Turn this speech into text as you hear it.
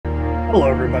Hello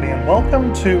everybody and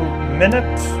welcome to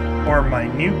Minute or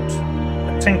Minute,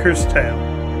 A Tinker's Tale.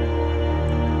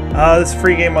 This is a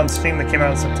free game on Steam that came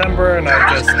out in September and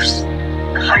I just...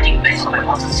 hiding base of my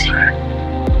monster secret.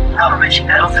 Now we're reaching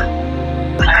battlefield.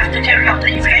 I have to carry out the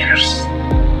invaders.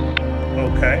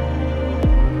 Okay.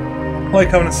 Like,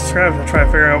 comment, and subscribe to try to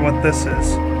figure out what this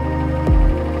is.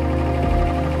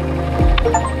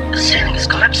 The ceiling is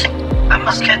collapsing. I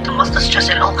must get the monster's chest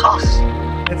at all costs.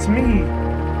 It's me.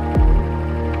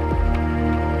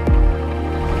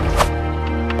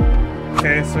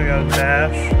 Okay, so we got a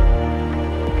dash.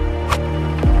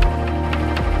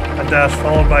 A dash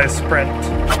followed by a sprint.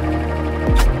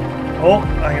 Oh,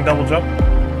 I can double jump.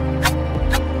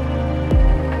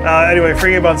 Anyway,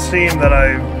 free game on Steam that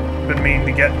I've been meaning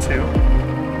to get to.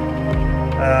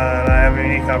 And I have a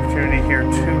unique opportunity here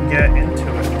to get into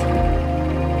it.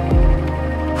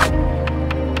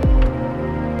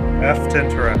 F to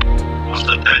interact.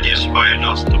 Monster Dad is firing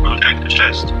us to protect the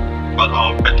chest, but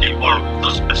our petty war with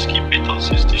those pesky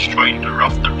beetles is destroying the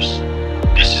rafters.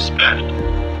 This is bad.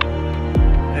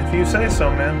 If you say so,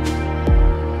 man.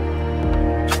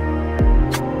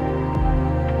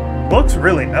 Looks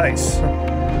really nice.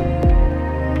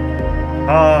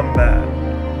 Bad.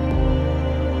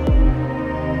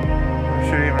 I'm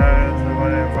sure you know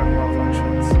what fucking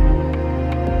malfunctions.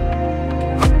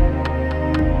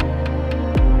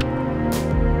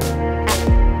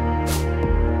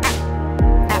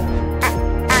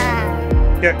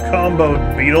 Get comboed,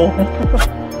 beetle.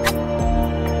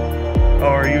 Oh,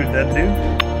 are you a dead dude?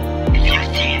 If you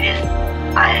see this,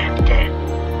 I am dead.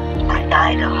 I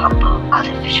died a humble,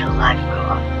 artificial life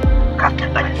robot,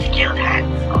 crafted by the skilled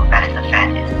hands of Master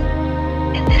Fannis.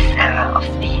 In this era of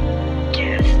speed,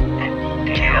 gears, and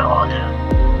the Imperial Order,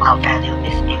 our value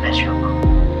is immeasurable.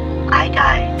 I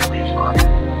die with honor.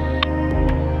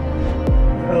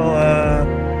 Well,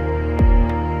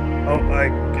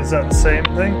 is that the same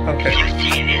thing? Okay. If you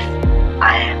see this,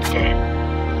 I am dead.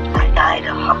 I died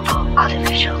a humble,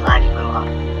 artificial life robot,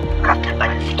 crafted by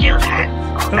the skilled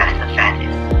hands of Master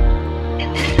Fannis.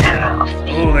 In this era of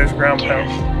speed, Oh, there's ground gears,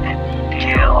 pound. and the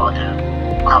Imperial Order,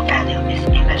 our value is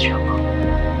immeasurable.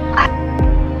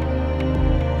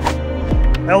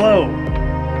 Hello.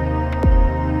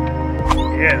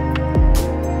 Yeah.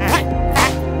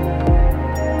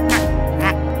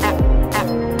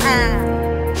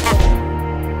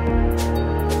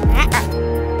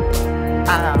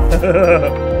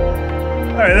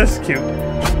 Alright, this is cute.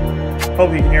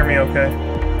 Hope you can hear me okay.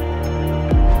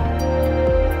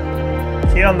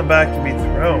 Key on the back to be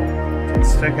thrown. Can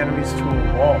stick enemies to a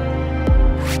wall.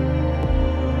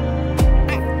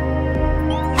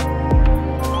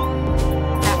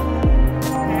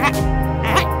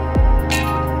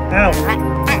 Ow!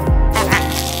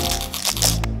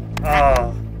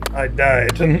 Ah, I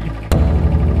died.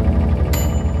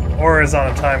 Or is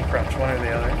on a time crunch, one or the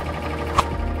other.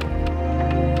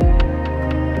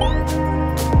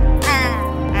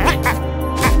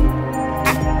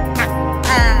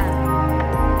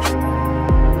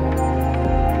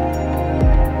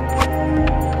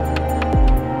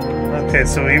 Okay,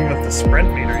 so even with the sprint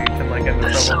meter, you can like end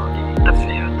There's double. only a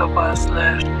few of us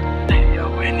left. They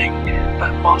are winning,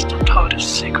 but most of Toad's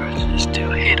secret is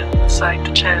still hidden inside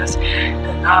the chest,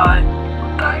 and I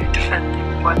will die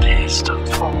defending what he stood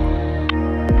for.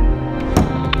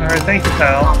 Alright, thank you,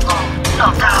 pal.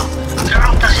 No, now, the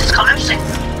rafters is collapsing.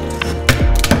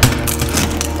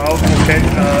 Oh, okay,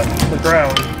 the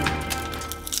ground.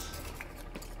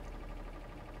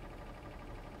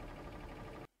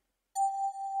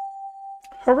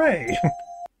 Hooray!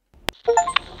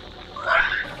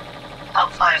 How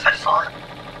far have I fallen?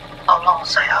 How long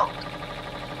was I out?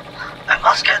 I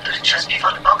must get to the chest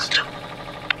before the bugs do.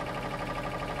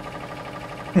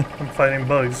 I'm fighting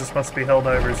bugs. This must be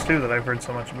Helldivers too that I've heard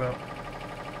so much about.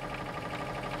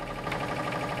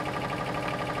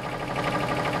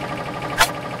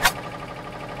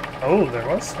 Oh, there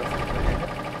was stuff in there.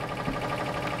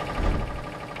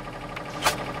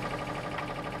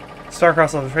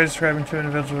 Star-crossed love. The phrase describing two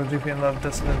individuals deeply in love,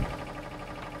 destined...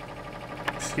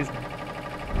 Excuse me.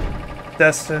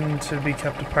 Destined to be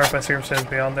kept apart by circumstances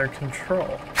beyond their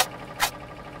control.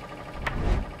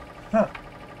 Huh.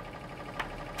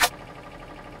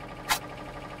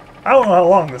 I don't know how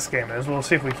long this game is. We'll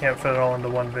see if we can't fit it all into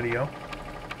one video.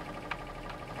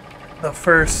 The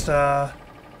first, can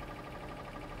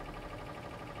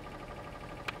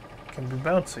be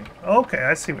bouncy. Okay,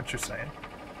 I see what you're saying.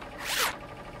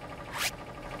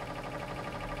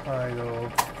 I go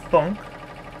thunk.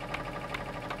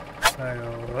 I go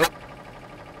up.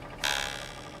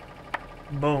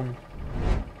 Boom.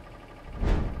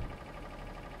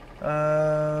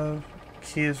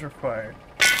 Key is required.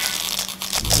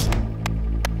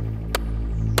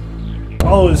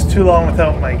 Oh, it was too long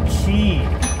without my key.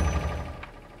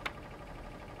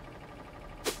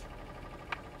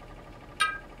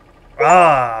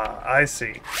 Ah, I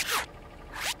see.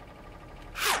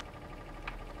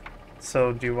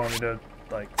 So, do you want me to,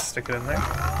 like, stick it in there?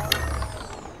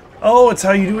 Oh, it's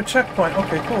how you do a checkpoint.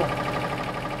 Okay, cool.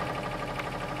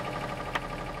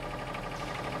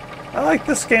 I like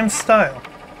this game's style.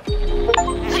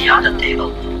 The other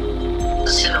table.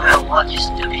 The silver what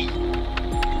used to be.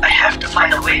 I have to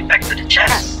find a way back to the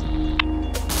chest.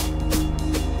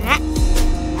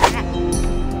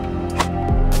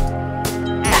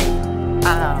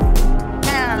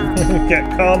 Get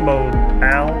comboed,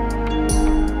 pal.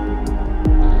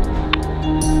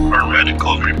 Our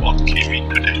medical report came in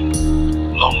today.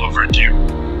 Long overdue.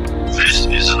 This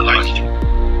isn't like him.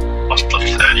 Master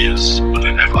Thaddeus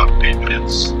wouldn't have updated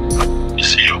this.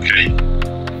 Is he okay?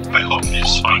 I hope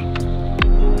he's fine.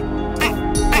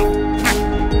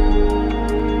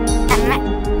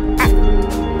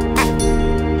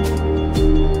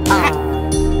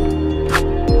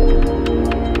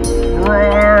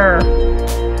 Roar!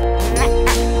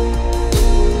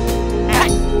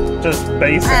 Just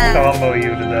basic combo you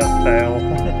to death, pal.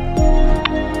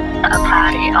 A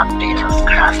party of beetles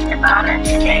crossed the border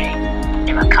today.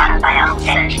 They were caught by our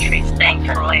sentries,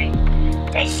 thankfully.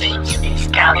 They seem to be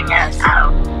scouting us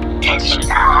out. Tensions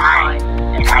are high,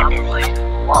 and I believe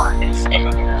war is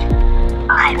imminent.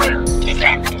 I will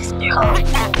defend this new home.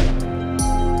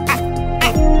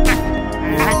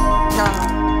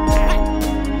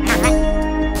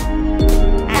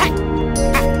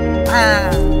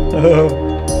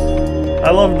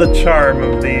 I love the charm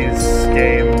of these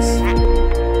games.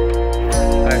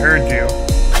 I heard you.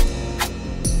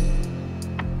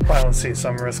 Well, let's see,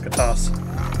 some risk a toss.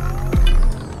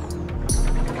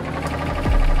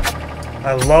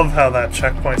 I love how that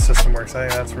checkpoint system works. I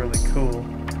think that's really cool.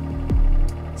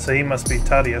 So he must be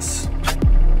Thaddeus.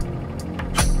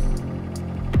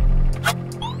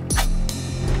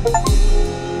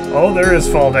 Oh, there is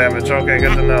fall damage. Okay,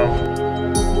 good to know.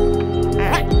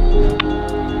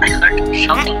 I heard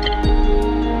shouting today.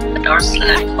 The door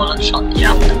slammed Colin shot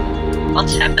jumped.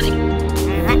 What's happening?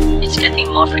 It's getting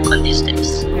more frequent these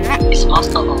days. Is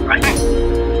Master alright?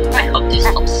 I hope this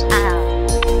helps.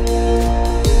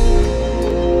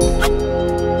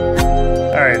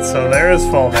 Alright, so there is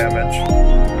fall damage.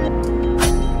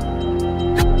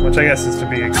 Which I guess is to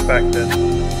be expected.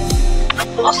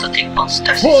 Also take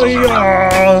monsters Oh, is over now.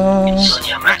 yeah. It's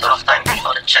only a matter of time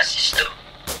before the chest is due.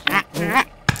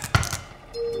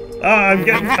 Ah,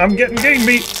 I'm getting gang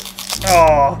beat.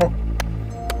 Oh.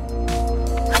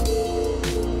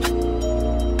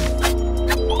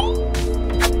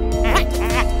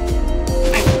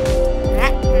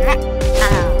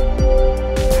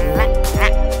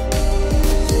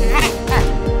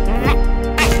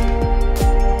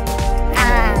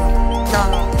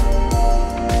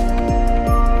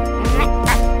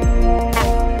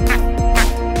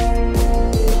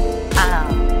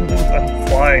 I'm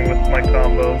flying with my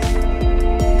combos.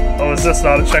 Oh, is this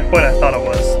not a checkpoint? I thought it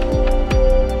was.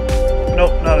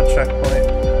 Nope, not a checkpoint.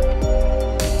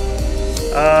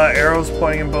 Arrows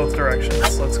pointing in both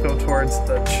directions. Let's go towards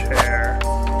the chair.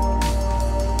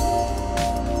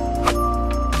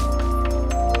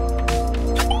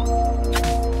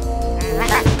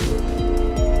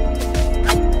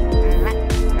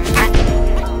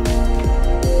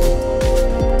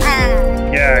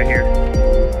 Yeah, I hear.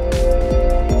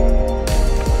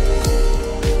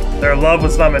 Their love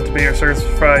was not meant to be. Your service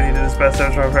was Friday. He did his best to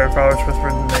show her father's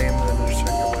whispered the name and then just check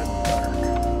it with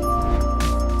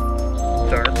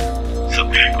dark. The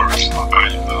papers are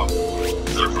valuable.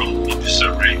 The room in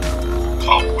disarray.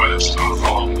 Cobwebs are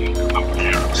falling.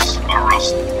 Appears are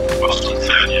rusting. Master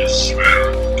Thaddeus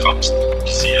where comes to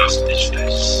see us these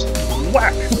days.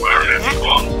 Whack! Where have you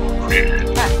gone? Really?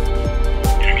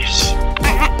 You miss you.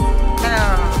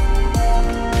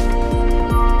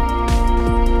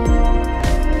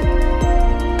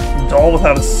 Doll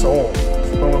without a soul.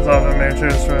 Doll without a major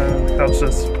couch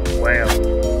just wham.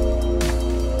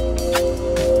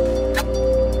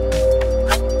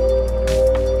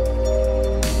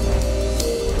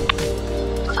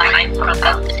 Fine for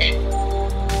about the day.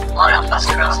 One of us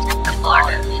crossed the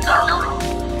border without knowing.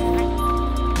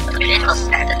 The beetles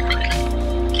acted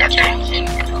quickly, capturing him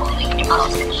and holding him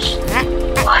hostage.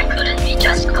 Why couldn't we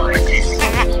just go with this?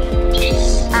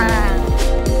 Peace.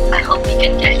 I hope we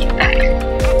can get him back.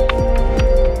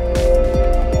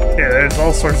 Yeah, there's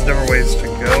all sorts of different ways to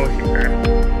go here.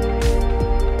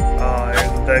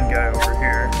 There's a dead guy over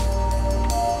here.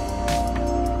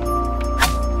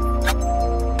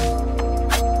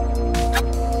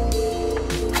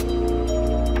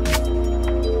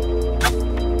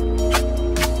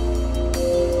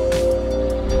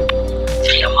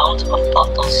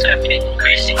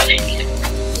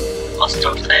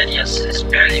 Master Thaddeus has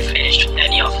barely finished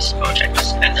any of his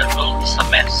projects and the room is a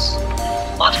mess.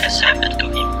 What has happened to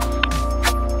him?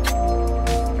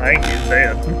 I think he's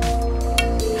dead.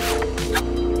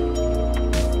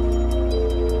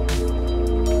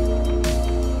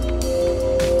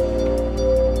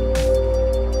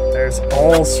 There's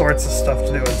all sorts of stuff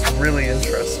to do. It's really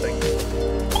interesting.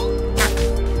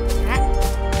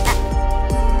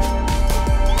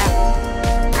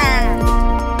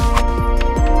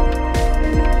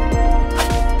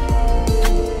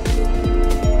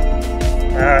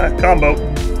 Combo.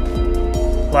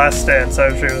 Last stand.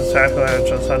 Savagery was attacked by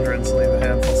just hundreds and leave a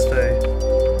handful stay.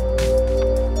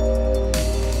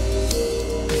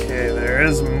 Okay, there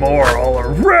is more all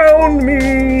around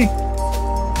me!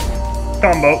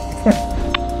 Combo.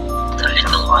 The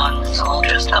little one is all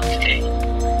dressed up today.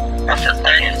 After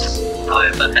Thaddeus,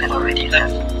 however, had already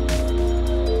left.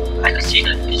 I could see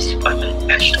the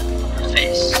disappointment etched on her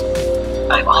face.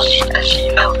 I watched as she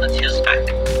held the tears back,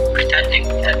 pretending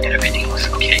that everything was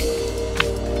okay.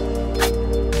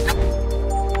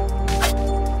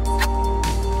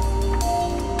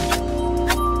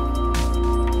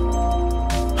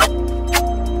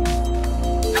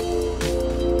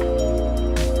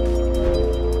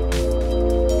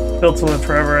 Built to live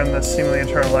forever in this seemingly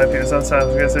eternal life, he was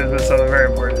unsatisfied with something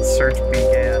very important. His search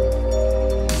began.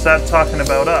 Is that talking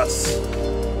about us?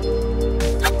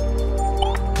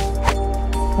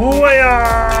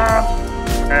 Hoo-yah!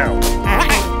 Ow.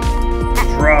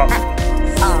 Drop.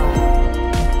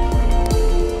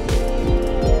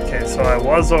 Okay, so I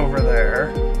was over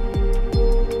there.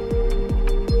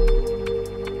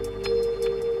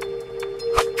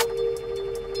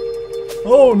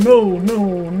 Oh no,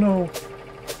 no, no.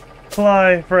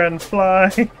 Fly, friend,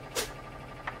 fly.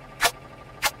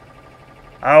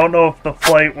 I don't know if the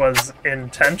flight was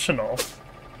intentional,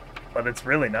 but it's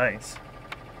really nice.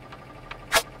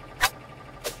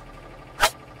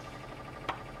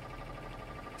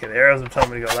 Okay, the arrows are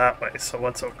telling me to go that way, so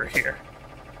what's over here?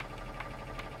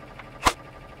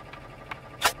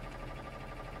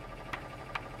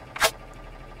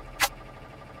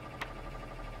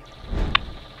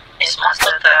 Is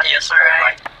Master Thaddeus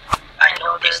alright? I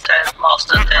noticed that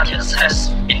Master Thaddeus has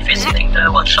been visiting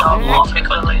the workshop more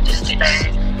frequently these days.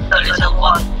 The little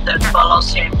one that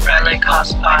follows him rarely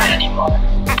comes by anymore.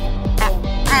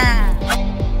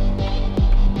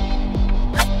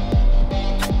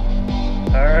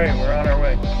 Alright, we're on our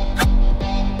way.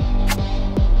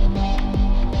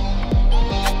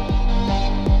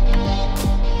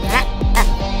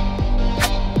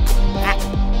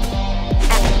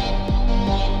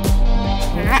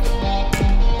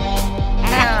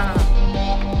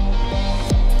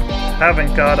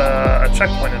 Haven't got a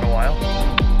checkpoint in a while.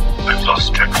 I've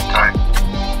lost track of time.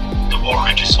 The war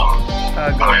rages on.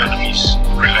 My enemies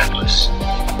relentless.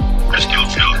 I still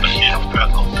feel the heat of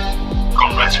battle.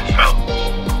 Comrades who fell.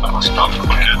 I must not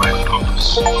forget my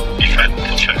purpose. Defend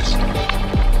the chest.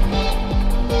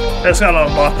 It's got to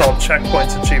unlock all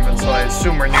checkpoints achievements, so I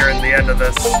assume we're nearing the end of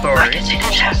this story. I can see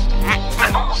the chest.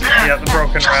 I'm almost there. Yeah, the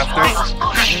broken rafters.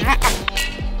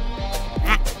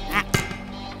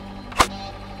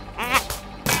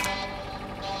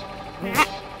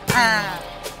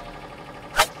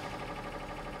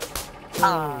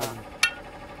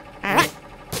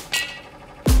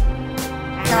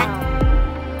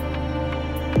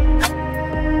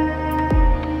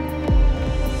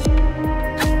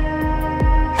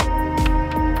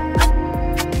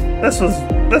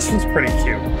 This was pretty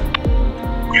cute.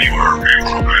 We were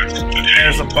reprogrammed today.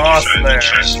 There's a boss to defend there. the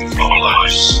chest of our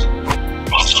lives.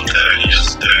 Master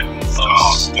Thaddeus dead,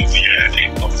 thus with the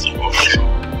ending of the workshop.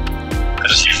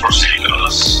 Has he forsaken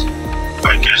us?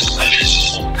 I guess that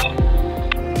is all done.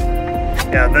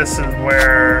 Yeah, this is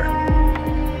where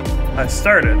I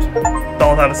started.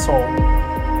 Doll had a soul.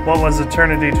 What was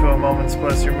eternity to a moment's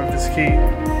bliss? You removed his key.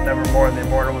 Nevermore, the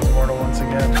immortal was immortal once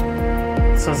again.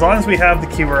 So as long as we have the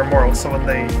key, we're immortal. So when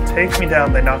they take me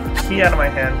down, they knock the key out of my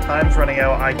hand, time's running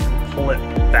out, I can pull it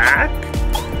back,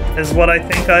 is what I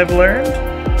think I've learned.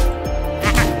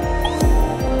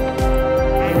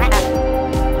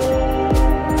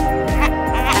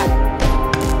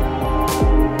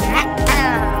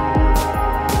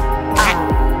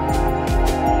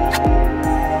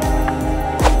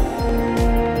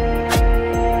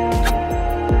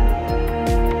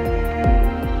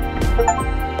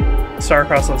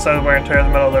 Star-crossed on the side of the wear and tear, the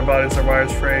metal of their bodies, their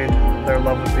wires frayed, their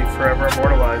love would be forever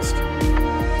immortalized.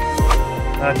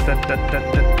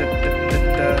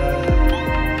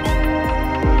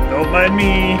 Don't mind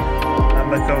me. I'm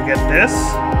gonna go get this.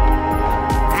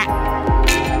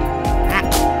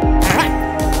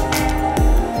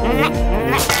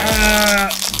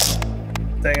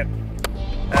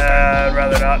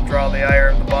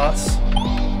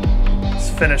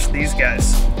 finish these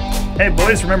guys. Hey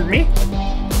boys, remember me?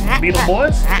 Beetle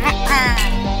boys?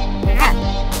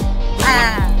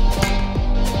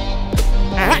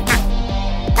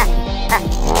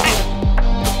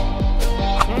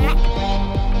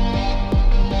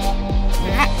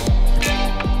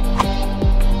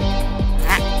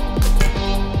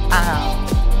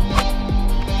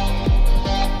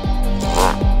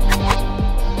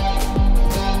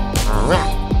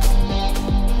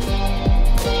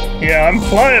 Yeah, I'm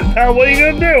flying, pal. What are you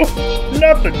gonna do?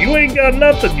 Nothing. You ain't got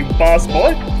nothing, you boss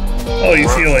boy. Oh,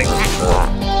 he's healing.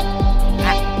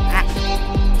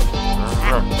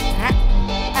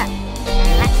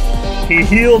 He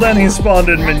healed and he spawned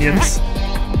in minions.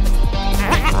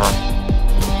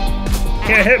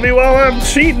 Can't hit me while I'm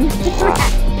cheating.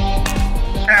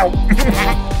 Ow.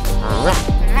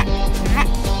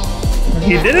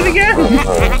 He did it again.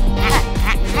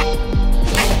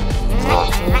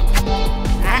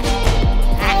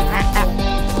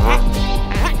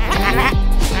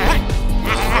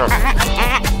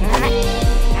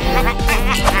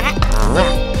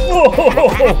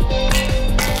 Oh,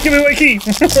 give me my key!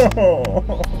 Has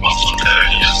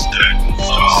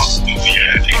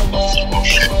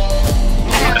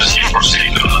he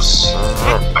forsaken us?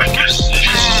 I guess this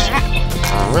is...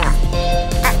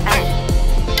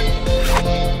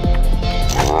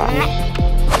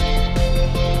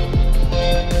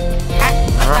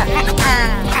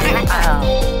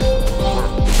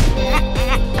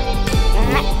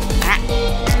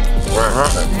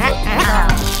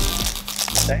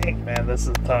 Dang, man, this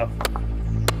is tough.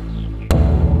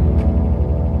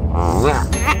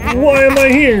 Why am I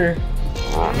here?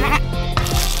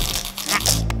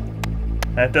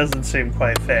 That doesn't seem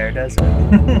quite fair, does it?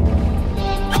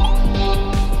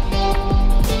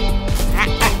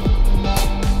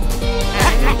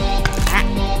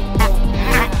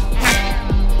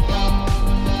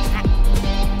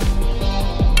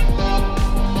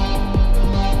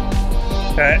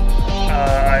 Okay,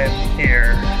 I'm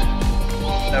here.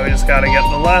 Now we just gotta get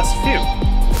the last few.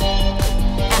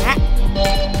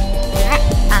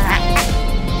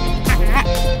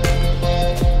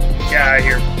 Get out of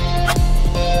here.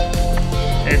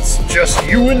 It's just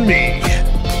you and me.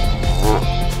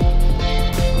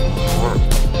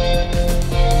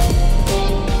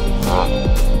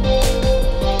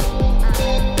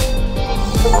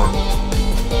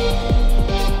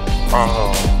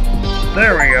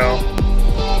 There we go.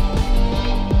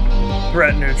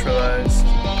 Threat neutralized.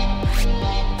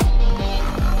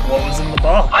 What was in the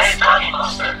box? I am Donnie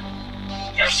Monster.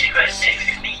 Your secret is safe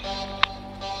with me.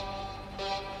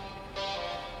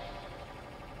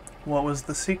 What was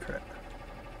the secret?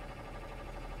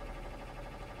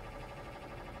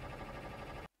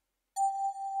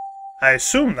 I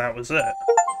assume that was it.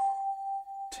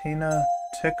 Tina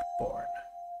Tickborn.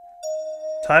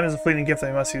 Time is a fleeting gift that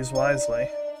you must use wisely.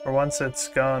 For once it's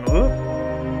gone. Ooh.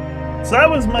 So that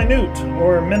was minute,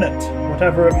 or minute,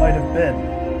 whatever it might have been.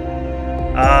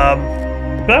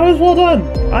 That was well done.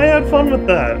 I had fun with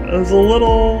that. It was a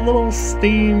little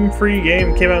Steam-free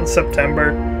game. Came out in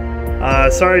September.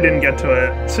 Sorry I didn't get to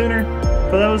it sooner,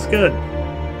 but that was good.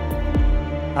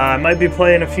 I might be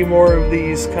playing a few more of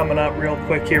these coming up real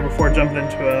quick here before jumping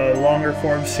into a longer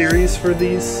form series for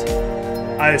these.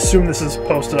 I assume this is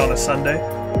posted on a Sunday.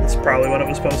 That's probably when it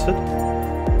was posted.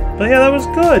 But yeah, that was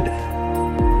good.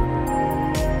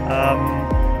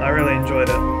 I really enjoyed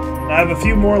it. I have a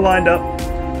few more lined up,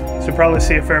 so you'll probably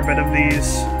see a fair bit of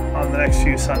these on the next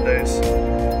few Sundays.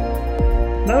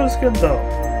 That was good though.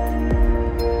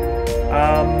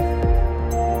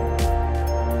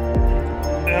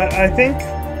 I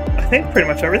think pretty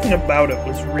much everything about it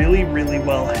was really, really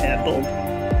well handled.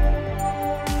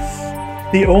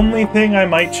 The only thing I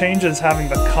might change is having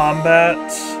the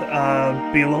combat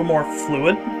be a little more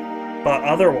fluid, but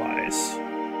otherwise,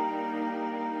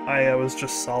 I was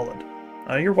just solid.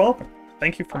 You're welcome.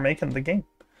 Thank you for making the game.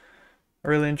 I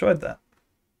really enjoyed that.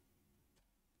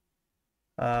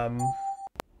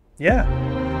 Yeah.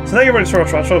 So thank you everybody so much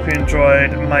for watching. Hope you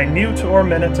enjoyed my Minute or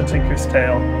Minute to Tinker's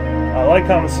Tale. Like,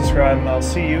 comment, subscribe, and I'll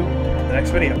see you in the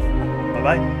next video.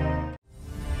 Bye-bye.